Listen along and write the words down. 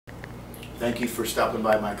Thank you for stopping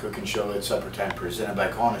by my cooking show at Supper Time, presented by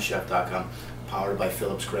CallinAChef.com, powered by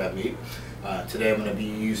Phillips Crab Meat. Today I'm going to be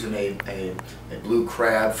using a blue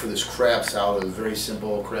crab for this crab salad. It's a very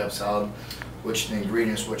simple crab salad, which the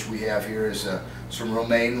ingredients which we have here is some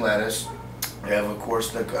romaine lettuce. We have, of course,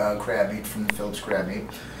 the crab meat from the Phillips Crab Meat.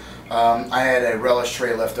 I had a relish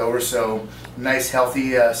tray left over, so nice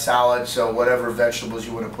healthy salad. So whatever vegetables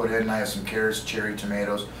you want to put in. I have some carrots, cherry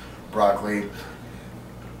tomatoes, broccoli,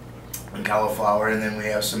 and cauliflower, and then we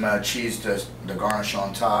have some cheese to garnish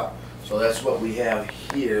on top. So that's what we have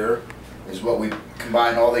here, is what we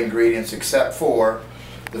combine all the ingredients except for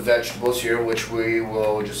the vegetables here, which we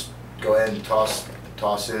will just go ahead and toss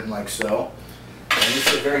in like so. And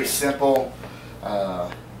it's a very simple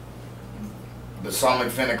balsamic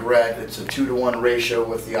vinaigrette. It's a 2-to-1 ratio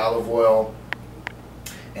with the olive oil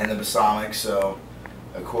and the balsamic, so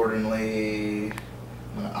accordingly I'm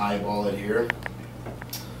going to eyeball it here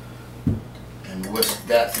and whisk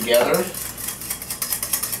that together.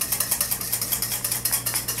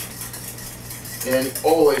 And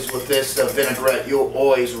always with this vinaigrette, you'll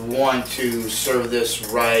always want to serve this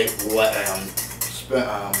right,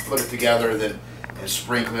 put it together, then and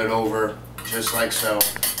sprinkle it over just like so.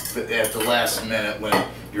 But at the last minute, when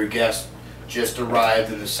your guest just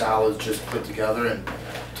arrived and the salad's just put together, and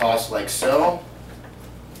toss like so.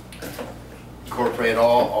 Incorporate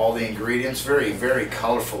all the ingredients. Very, very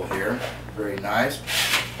colorful here. Very nice.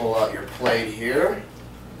 Pull out your plate here.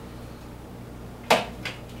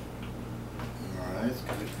 Alright,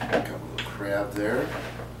 got a little crab there.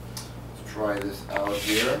 Let's try this out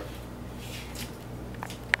here.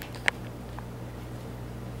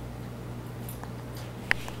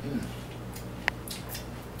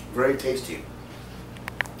 Very tasty.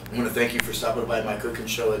 I want to thank you for stopping by my cooking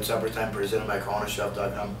show at Supper Time, presented by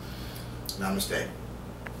CallinAChef.com. Namaste.